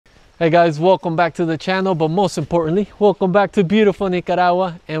Hey guys, welcome back to the channel, but most importantly, welcome back to beautiful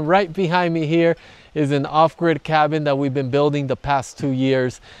Nicaragua. And right behind me here is an off-grid cabin that we've been building the past 2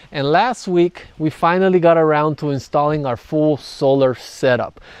 years. And last week, we finally got around to installing our full solar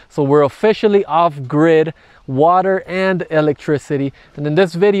setup. So we're officially off-grid, water and electricity. And in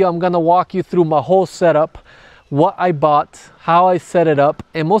this video, I'm gonna walk you through my whole setup, what I bought, how I set it up,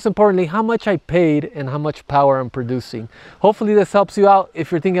 and most importantly, how much I paid and how much power I'm producing. Hopefully this helps you out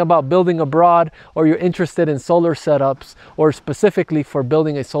if you're thinking about building abroad or you're interested in solar setups or specifically for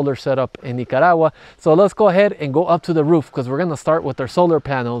building a solar setup in Nicaragua. So let's go ahead and go up to the roof because we're gonna start with our solar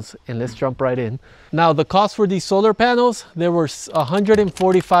panels and let's jump right in. Now the cost for these solar panels, they were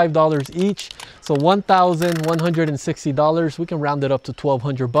 $145 each. So $1,160. We can round it up to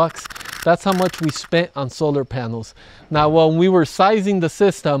 1,200 bucks. That's how much we spent on solar panels. Now, when we were sizing the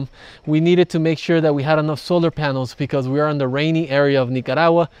system, we needed to make sure that we had enough solar panels because we are in the rainy area of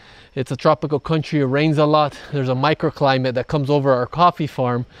Nicaragua. It's a tropical country, it rains a lot. There's a microclimate that comes over our coffee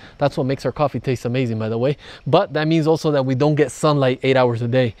farm. That's what makes our coffee taste amazing, by the way. But that means also that we don't get sunlight 8 hours a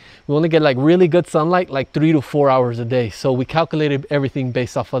day. We only get like really good sunlight, like 3 to 4 hours a day. So we calculated everything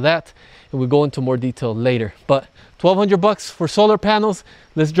based off of that, and we'll go into more detail later. But 1,200 bucks for solar panels.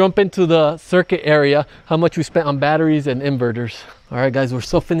 Let's jump into the circuit area, how much we spent on batteries and inverters. All right, guys, we're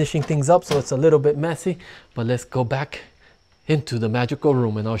still finishing things up, so it's a little bit messy, but let's go back into the magical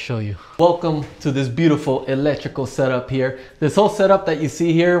room and I'll show you. Welcome to this beautiful electrical setup here. This whole setup that you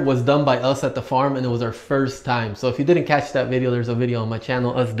see here was done by us at the farm and it was our first time. So if you didn't catch that video, there's a video on my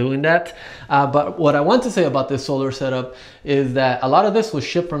channel us doing that. But what I want to say about this solar setup is that a lot of this was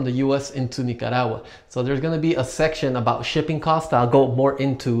shipped from the US into Nicaragua. So there's gonna be a section about shipping costs that I'll go more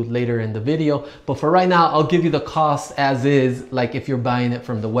into later in the video. But for right now, I'll give you the cost as is, like if you're buying it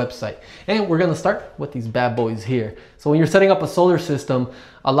from the website. And we're gonna start with these bad boys here. So when you're setting up a solar system,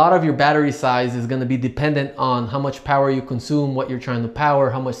 a lot of your battery size is gonna be dependent on how much power you consume, what you're trying to power,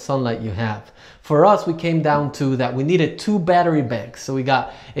 how much sunlight you have. For us, we came down to that we needed 2 battery banks. So we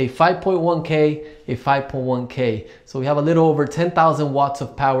got a 5.1K, a 5.1K. So we have a little over 10,000 watts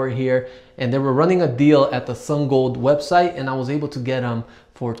of power here. And they were running a deal at the SunGold website and I was able to get them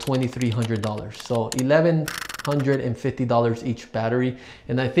for $2,300. So $1,150 each battery.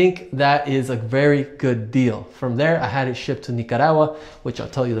 And I think that is a very good deal. From there, I had it shipped to Nicaragua, which I'll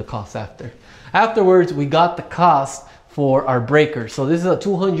tell you the cost after. Afterwards, we got the cost for our breaker. So this is a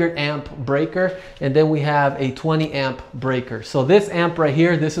 200 amp breaker, and then we have a 20 amp breaker. So this amp right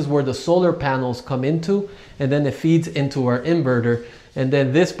here, this is where the solar panels come into, and then it feeds into our inverter. And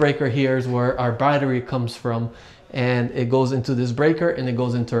then this breaker here is where our battery comes from, and it goes into this breaker and it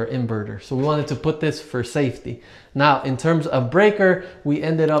goes into our inverter. So we wanted to put this for safety. Now, in terms of breaker, we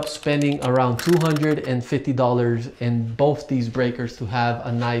ended up spending around $250 in both these breakers to have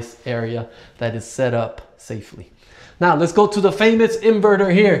a nice area that is set up safely. Now let's go to the famous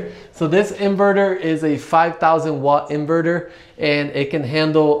inverter here. So this inverter is a 5,000 watt inverter and it can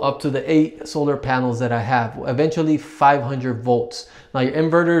handle up to the 8 solar panels that I have, eventually 500 volts. Now your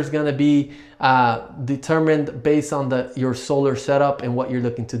inverter is gonna be determined based on your solar setup and what you're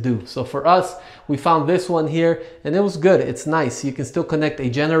looking to do. So for us, we found this one here and it was good, it's nice. You can still connect a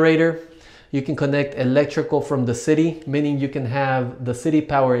generator. You can connect electrical from the city, meaning you can have the city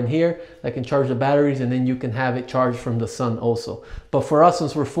power in here that can charge the batteries and then you can have it charged from the sun also. But for us,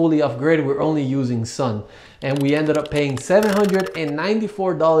 since we're fully off grid, we're only using sun. And we ended up paying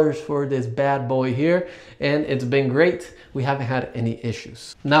 $794 for this bad boy here. And it's been great. We haven't had any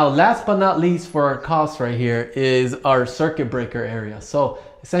issues. Now, last but not least for our cost right here is our circuit breaker area. So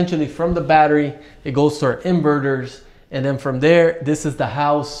essentially from the battery, it goes to our inverters. And then from there, this is the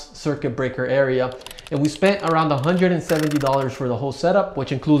house circuit breaker area. And we spent around $170 for the whole setup,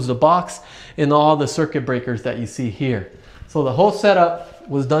 which includes the box and all the circuit breakers that you see here. So the whole setup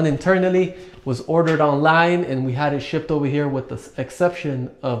was done internally, was ordered online, and we had it shipped over here with the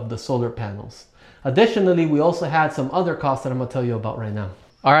exception of the solar panels. Additionally, we also had some other costs that I'm gonna tell you about right now.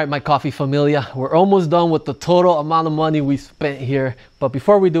 All right, my coffee familia, we're almost done with the total amount of money we spent here. But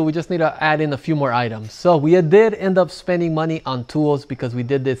before we do, we just need to add in a few more items. So we did end up spending money on tools because we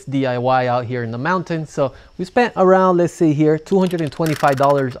did this DIY out here in the mountains. So we spent around, let's see here,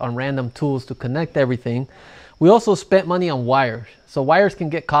 $225 on random tools to connect everything. We also spent money on wires. So wires can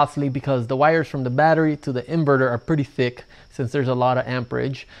get costly because the wires from the battery to the inverter are pretty thick since there's a lot of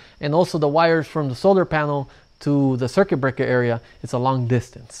amperage. And also the wires from the solar panel to the circuit breaker area, it's a long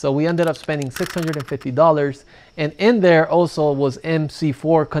distance. So we ended up spending $650. And in there also was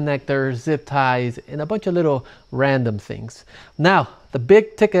MC4 connectors, zip ties, and a bunch of little random things. Now, the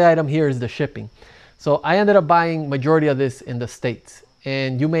big ticket item here is the shipping. So I ended up buying majority of this in the States.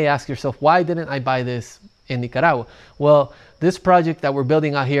 And you may ask yourself, why didn't I buy this in Nicaragua? Well, this project that we're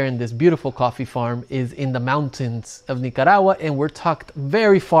building out here in this beautiful coffee farm is in the mountains of Nicaragua, and we're tucked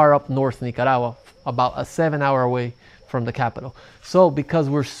very far up north Nicaragua, about a 7-hour away from the capital. So because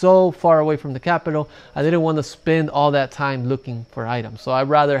we're so far away from the capital, I didn't want to spend all that time looking for items. So I'd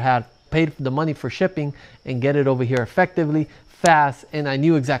rather have paid the money for shipping and get it over here effectively, fast, and I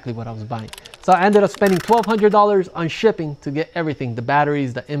knew exactly what I was buying. So I ended up spending $1,200 on shipping to get everything: the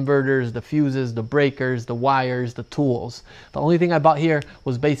batteries, the inverters, the fuses, the breakers, the wires, the tools. The only thing I bought here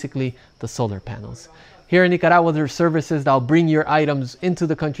was basically the solar panels. Here in Nicaragua, there are services that'll bring your items into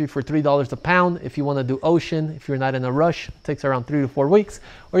the country for $3 a pound. If you want to do ocean, if you're not in a rush, it takes around 3 to 4 weeks,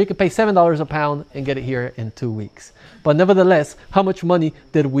 or you can pay $7 a pound and get it here in 2 weeks. But nevertheless, how much money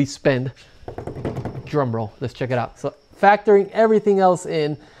did we spend? Drum roll, let's check it out. So factoring everything else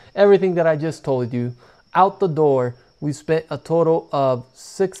in, everything that I just told you, out the door, we spent a total of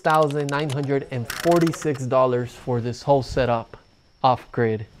 $6,946 for this whole setup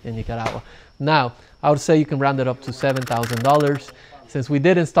off-grid in Nicaragua. Now, I would say you can round it up to $7,000. Since we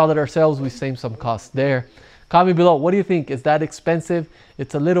did install it ourselves, we saved some costs there. Comment below, what do you think? Is that expensive?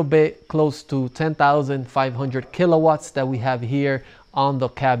 It's a little bit close to 10,500 kilowatts that we have here on the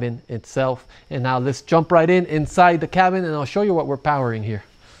cabin itself. And now let's jump right inside the cabin, and I'll show you what we're powering here.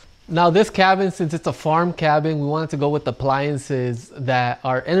 Now this cabin, since it's a farm cabin, we wanted to go with appliances that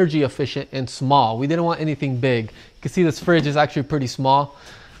are energy efficient and small. We didn't want anything big. You can see this fridge is actually pretty small.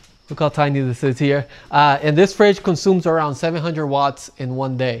 Look how tiny this is here. And this fridge consumes around 700 watts in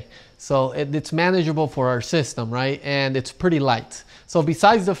 1 day. So it's manageable for our system, right? And it's pretty light. So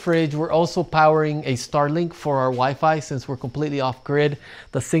besides the fridge, we're also powering a Starlink for our Wi-Fi. Since we're completely off grid,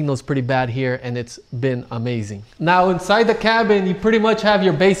 the signal's pretty bad here, and it's been amazing. Now inside the cabin, you pretty much have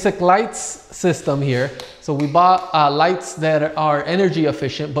your basic lights system here. So we bought lights that are energy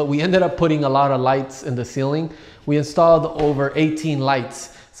efficient, but we ended up putting a lot of lights in the ceiling. We installed over 18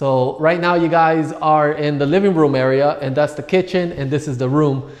 lights. So right now you guys are in the living room area, and that's the kitchen, and this is the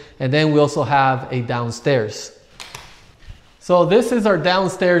room. And then we also have a downstairs. So this is our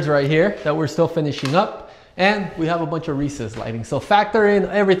downstairs right here that we're still finishing up. And we have a bunch of recessed lighting. So factor in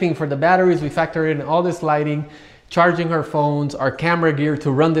everything for the batteries. We factor in all this lighting, charging our phones, our camera gear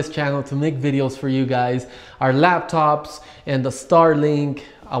to run this channel, to make videos for you guys, our laptops, and the Starlink,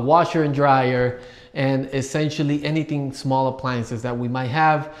 a washer and dryer, and essentially anything small appliances that we might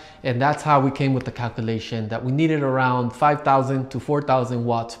have. And that's how we came with the calculation that we needed around 5,000 to 4,000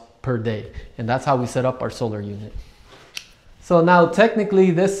 watts per day. And that's how we set up our solar unit. So now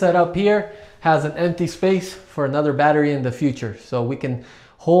technically this setup here has an empty space for another battery in the future. So we can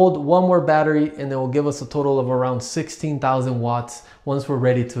hold one more battery, and it will give us a total of around 16,000 watts once we're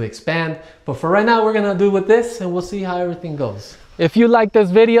ready to expand. But for right now, we're gonna do with this, and we'll see how everything goes. If you like this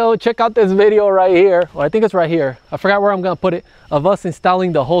video, check out this video right here. Well, I think it's right here. I forgot where I'm gonna put it, of us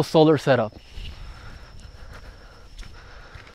installing the whole solar setup.